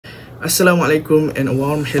Assalamualaikum and a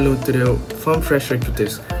warm hello to the FarmFresh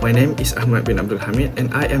recruiters. My name is Ahmad bin Abdul Hamid and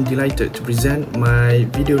I am delighted to present my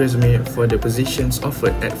video resume for the positions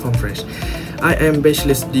offered at FarmFresh. I am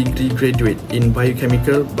bachelor's degree graduate in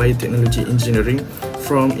Biochemical Biotechnology Engineering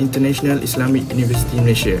from International Islamic University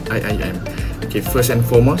Malaysia, IIM. Okay, first and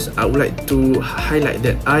foremost, I would like to highlight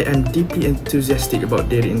that I am deeply enthusiastic about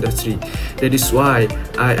dairy industry. That is why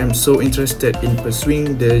I am so interested in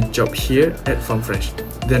pursuing the job here at FarmFresh,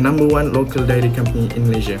 the #1 local dairy company in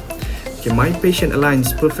Malaysia. Okay, my passion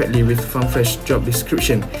aligns perfectly with FarmFresh job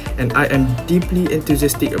description and I am deeply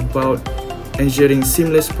enthusiastic about ensuring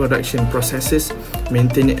seamless production processes,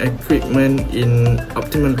 maintaining equipment in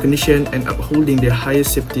optimal condition and upholding the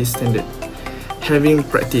highest safety standard. Having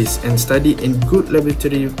practiced and studied in good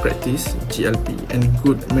laboratory practice (GLP) and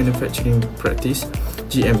good manufacturing practice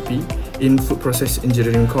 (GMP) in food process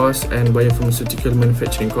engineering course and biopharmaceutical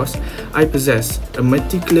manufacturing course, I possess a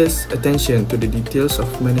meticulous attention to the details of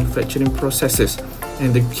manufacturing processes and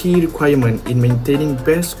the key requirement in maintaining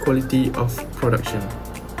best quality of production.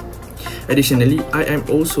 Additionally, I am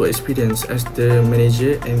also experienced as the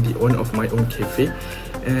manager and the owner of my own cafe,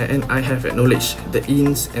 and I have acknowledged the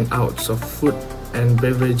ins and outs of food and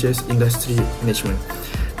beverages industry management.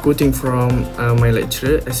 Quoting from my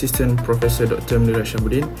lecturer, Assistant Professor Dr. Munirah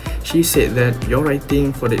Shahabuddin, she said that your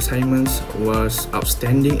writing for the assignments was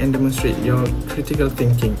outstanding and demonstrate your critical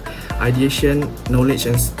thinking, ideation, knowledge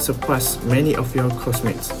and surpass many of your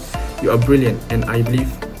classmates. You are brilliant and I believe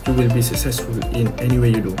you will be successful in any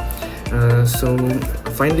way you do. So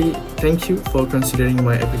finally, thank you for considering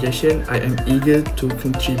my application. I am eager to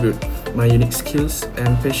contribute my unique skills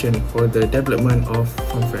and passion for the development of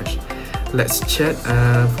FarmFresh. Let's chat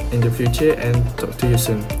in the future and talk to you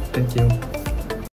soon. Thank you.